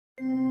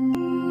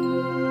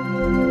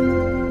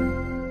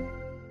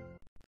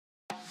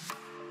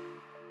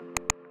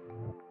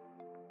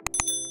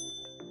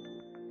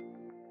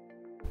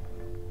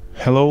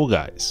Hello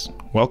guys,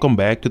 welcome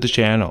back to the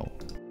channel.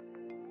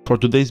 For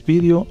today's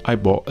video I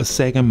bought a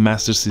SEGA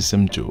Master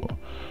System 2,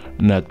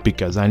 not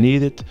because I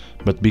need it,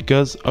 but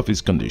because of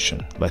its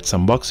condition. Let's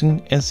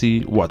unboxing and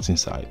see what's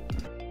inside.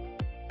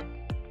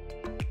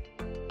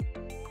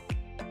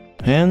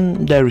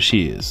 And there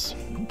she is.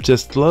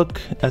 Just look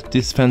at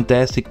this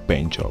fantastic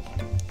paint job.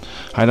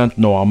 I don't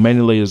know how many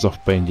layers of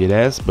paint it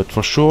has, but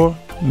for sure,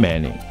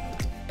 many.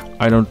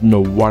 I don't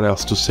know what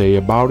else to say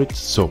about it,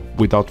 so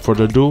without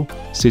further ado,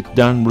 sit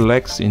down,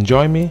 relax,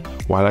 enjoy me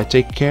while I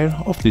take care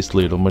of this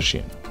little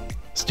machine.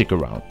 Stick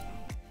around.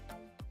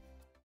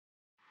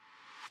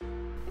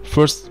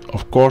 First,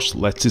 of course,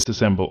 let's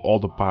disassemble all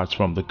the parts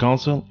from the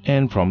console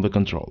and from the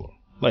controller.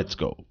 Let's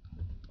go.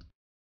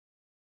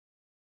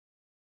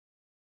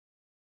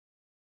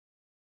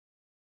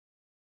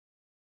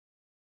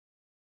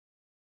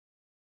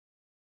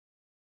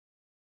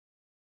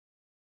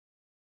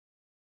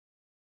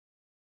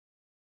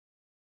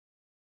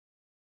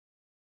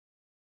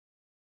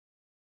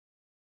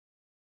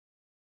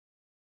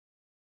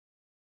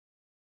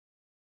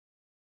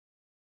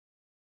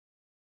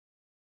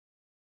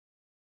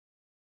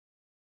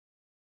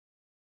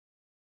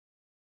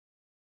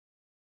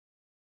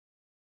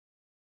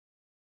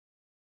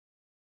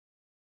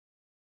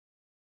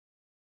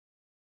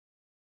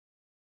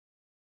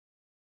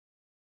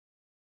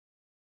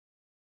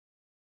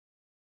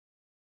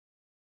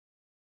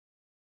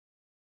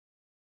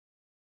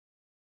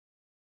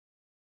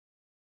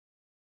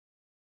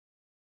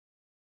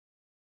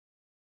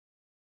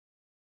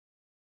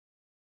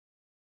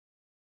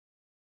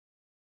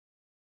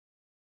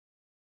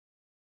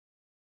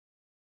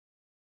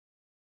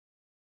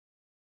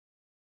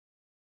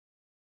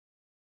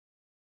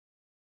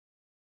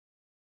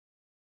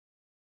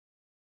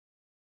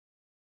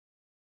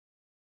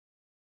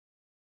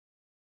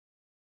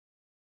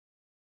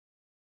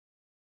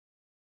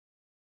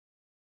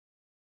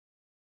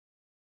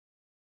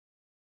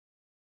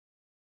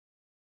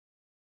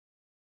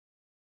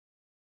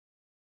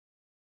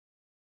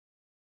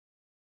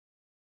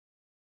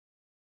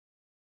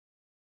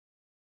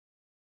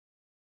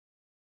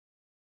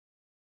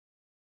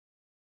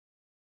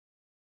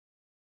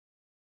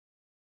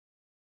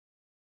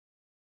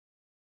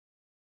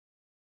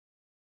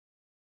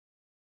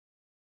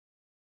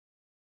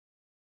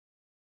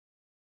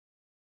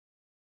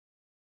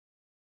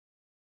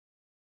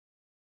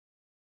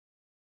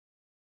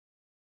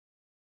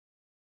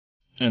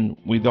 And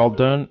with all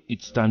done,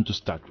 it's time to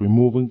start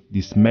removing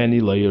these many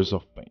layers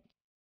of paint.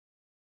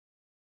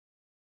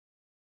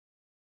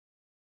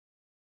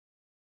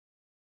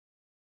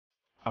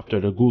 After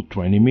a good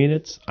 20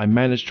 minutes, I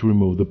managed to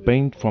remove the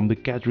paint from the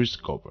cartridge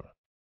cover.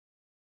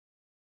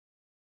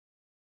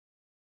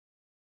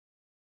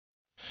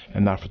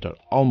 And after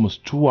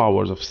almost 2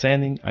 hours of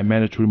sanding, I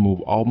managed to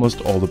remove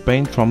almost all the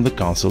paint from the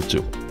console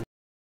too.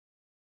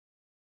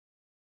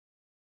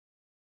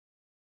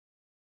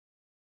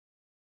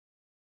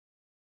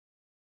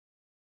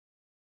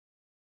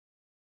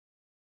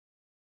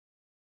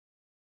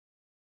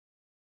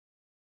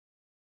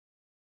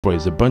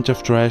 Sprays a bunch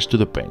of trash to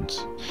the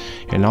paint,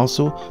 and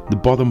also the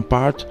bottom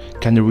part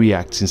kinda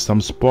reacts in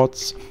some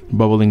spots,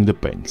 bubbling the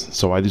paint,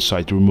 so I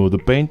decided to remove the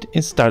paint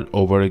and start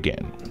over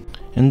again.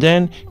 And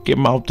then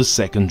came out the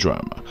second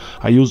drama.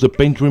 I used a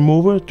paint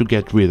remover to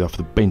get rid of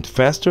the paint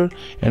faster,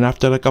 and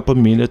after a couple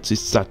minutes it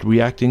started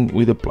reacting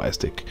with the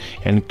plastic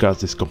and caused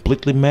this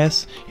completely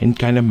mess and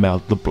kinda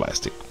melt the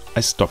plastic. I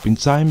stopped in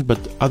time,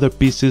 but other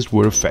pieces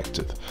were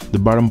affected. The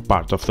bottom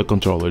part of the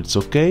controller is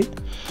okay.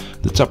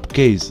 The top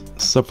case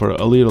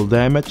suffered a little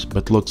damage,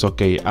 but looks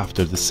okay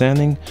after the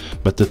sanding,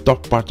 but the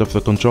top part of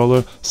the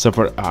controller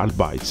suffered hard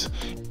bites.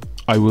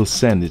 I will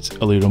sand it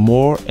a little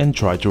more and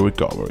try to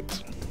recover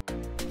it.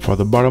 For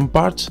the bottom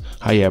parts,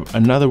 I have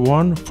another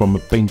one from a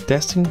paint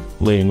testing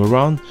laying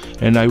around,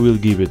 and I will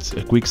give it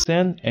a quick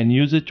sand and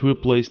use it to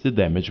replace the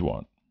damaged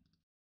one.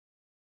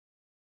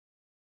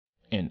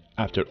 And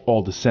after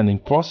all the sanding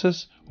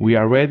process, we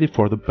are ready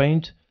for the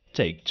paint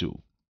take 2.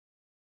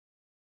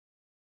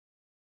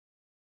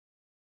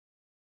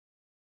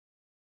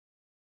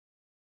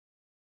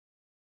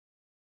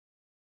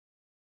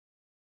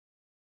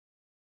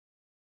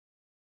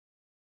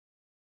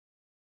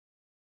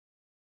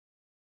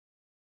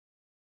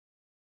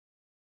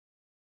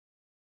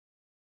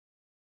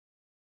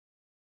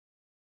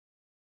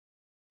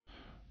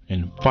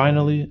 And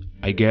finally,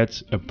 I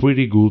get a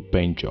pretty good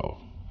paint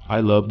job. I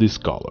love this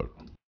color.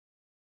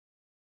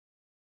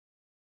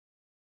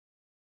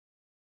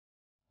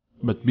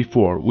 But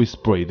before we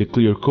spray the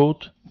clear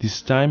coat,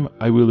 this time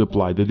I will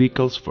apply the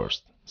decals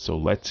first. So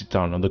let's sit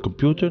down on the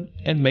computer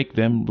and make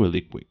them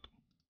really quick.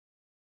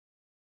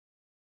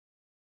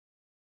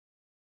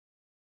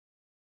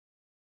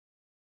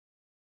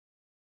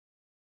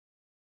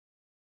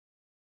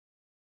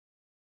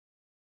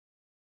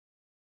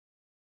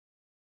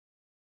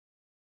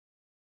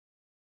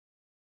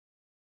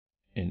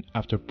 And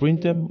after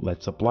print them,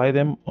 let's apply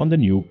them on the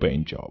new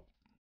paint job.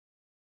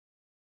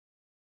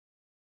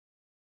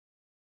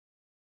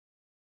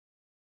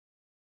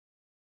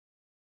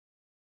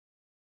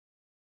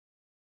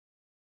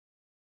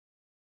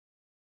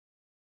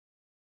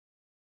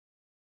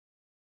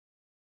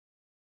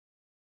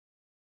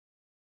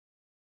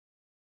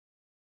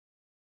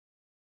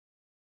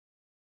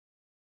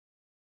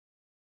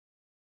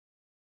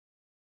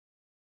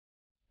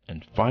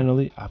 And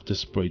finally, after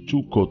spray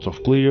 2 coats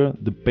of clear,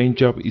 the paint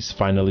job is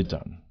finally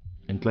done.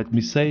 And let me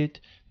say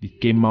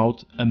it came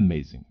out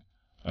amazing.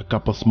 A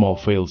couple small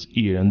fails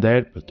here and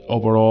there, but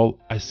overall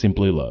I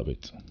simply love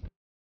it.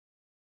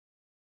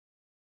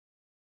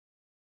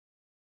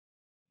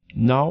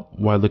 Now,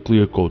 while the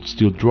clear coat is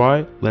still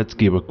dry, let's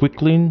give a quick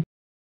clean.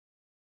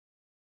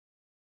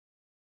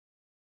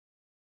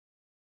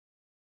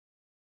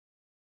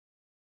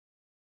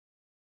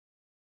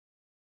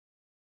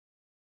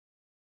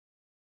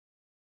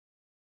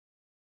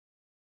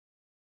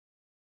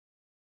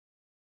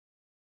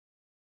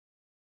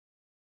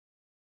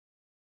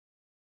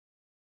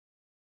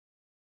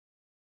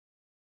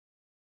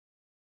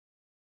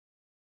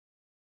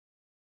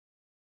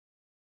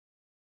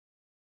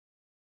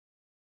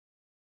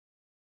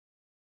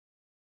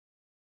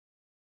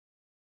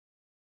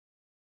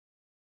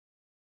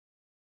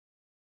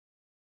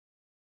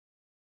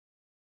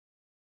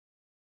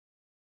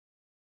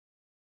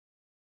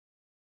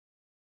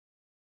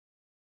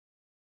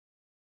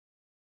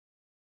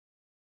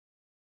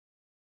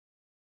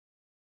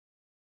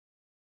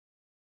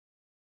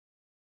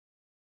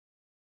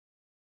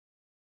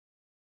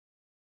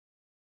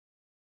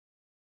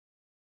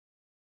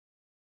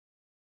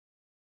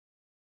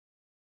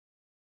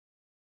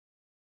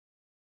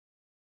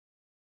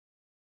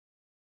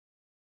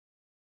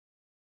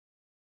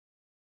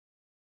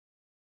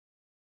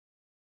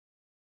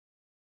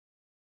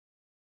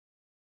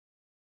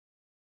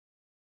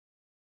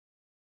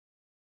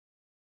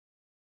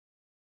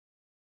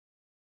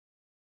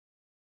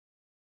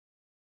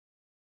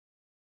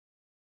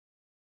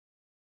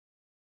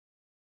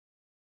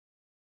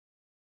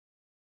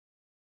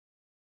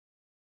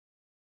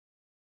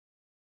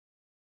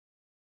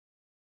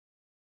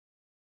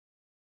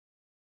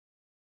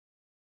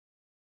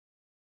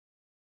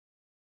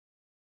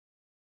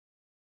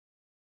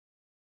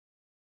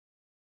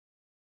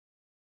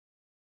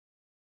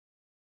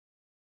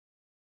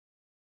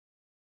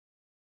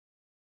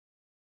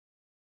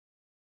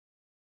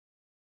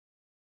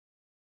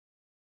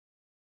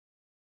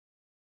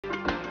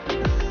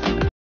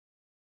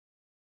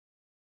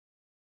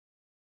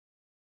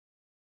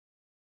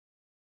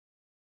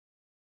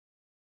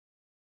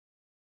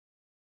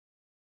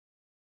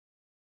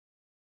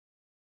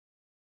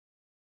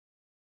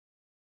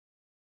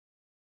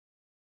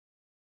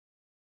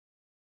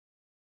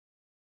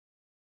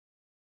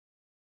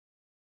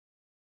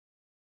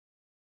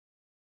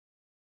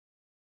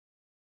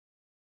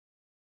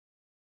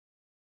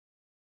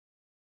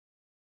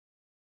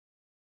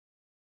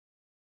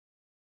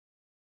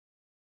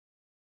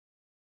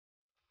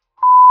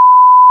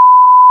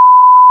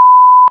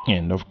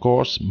 And of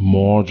course,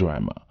 more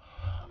drama.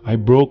 I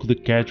broke the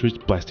cartridge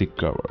plastic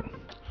cover.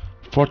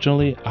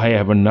 Fortunately, I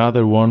have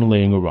another one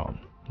laying around.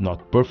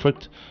 Not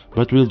perfect,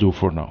 but will do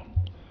for now.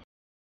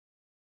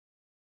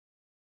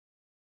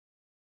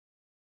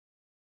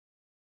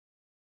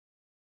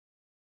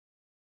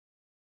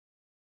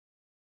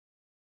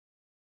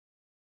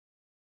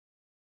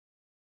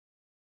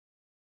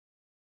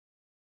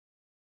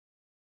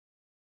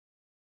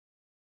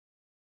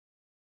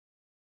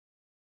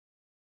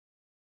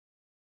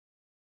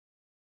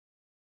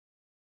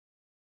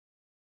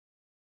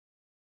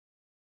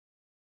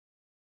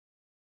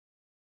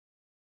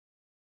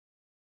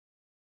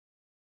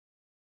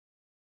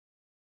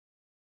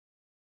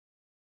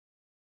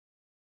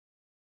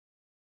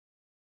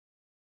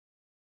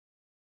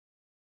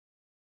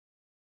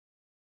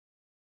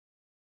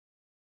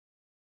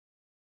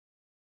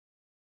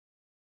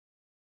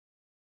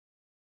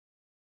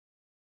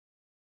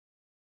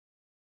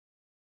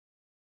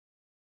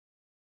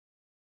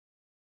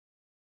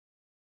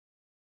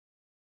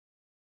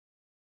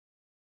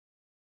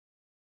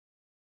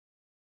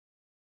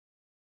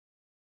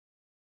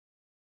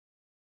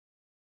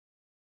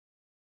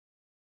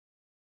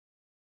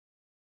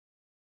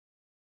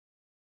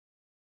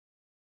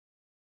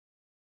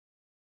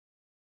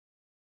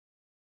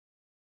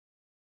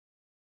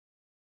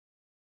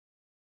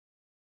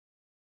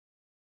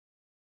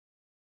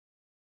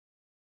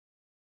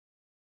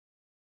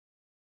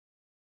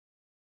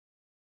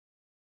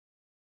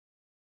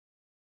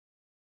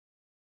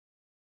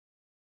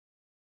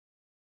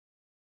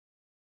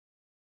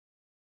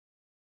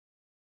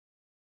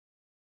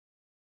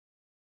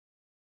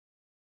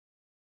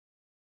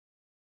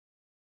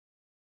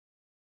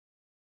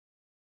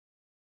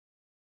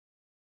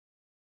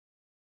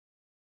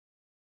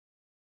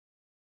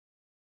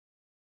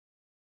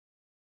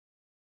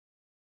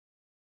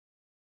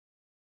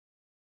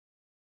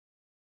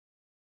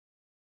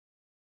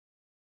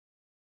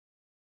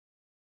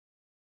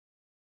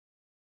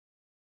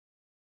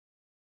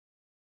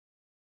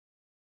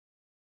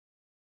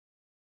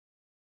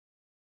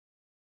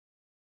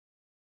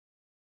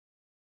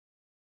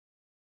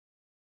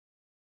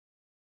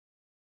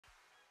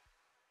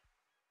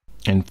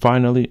 And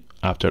finally,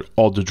 after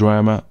all the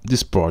drama,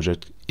 this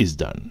project is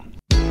done.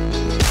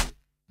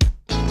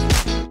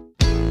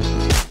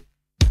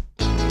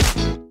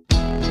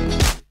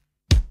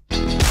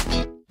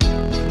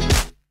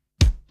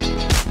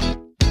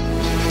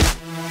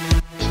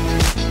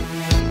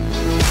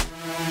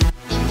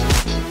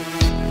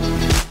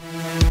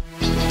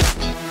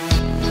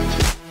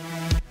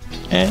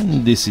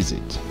 And this is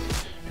it.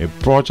 A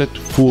project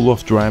full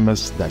of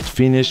dramas that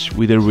finish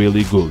with a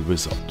really good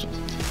result.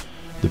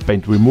 The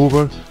paint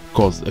remover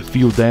caused a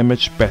few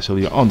damage,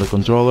 especially on the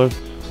controller,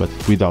 but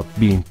without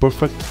being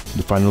perfect,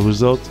 the final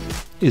result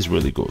is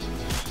really good.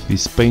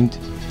 This paint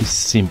is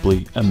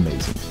simply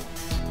amazing.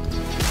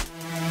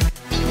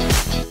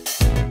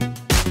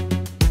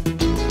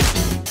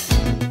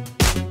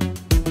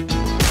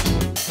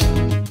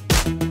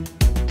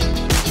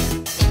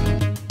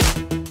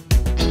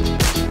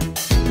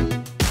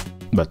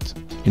 But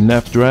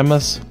enough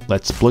dramas,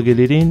 let's plug it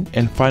in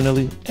and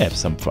finally have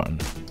some fun.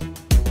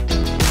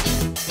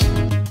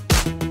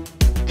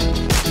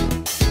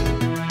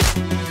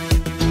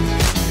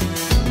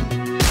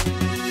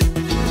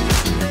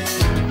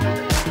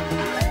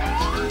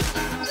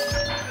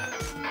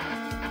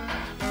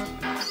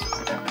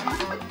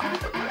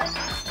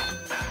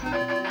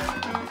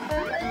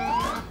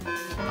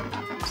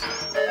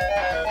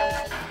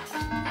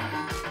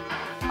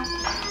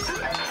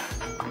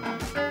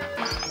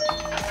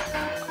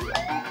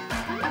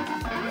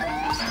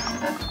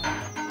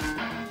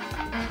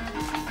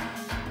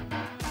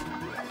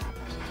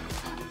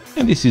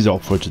 And this is all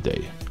for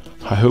today.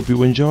 I hope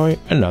you enjoy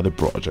another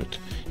project.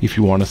 If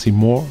you want to see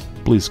more,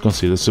 please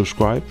consider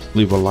subscribe,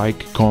 leave a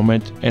like,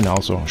 comment and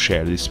also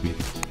share this video.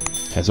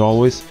 As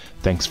always,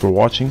 thanks for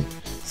watching.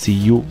 See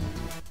you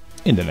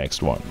in the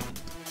next one.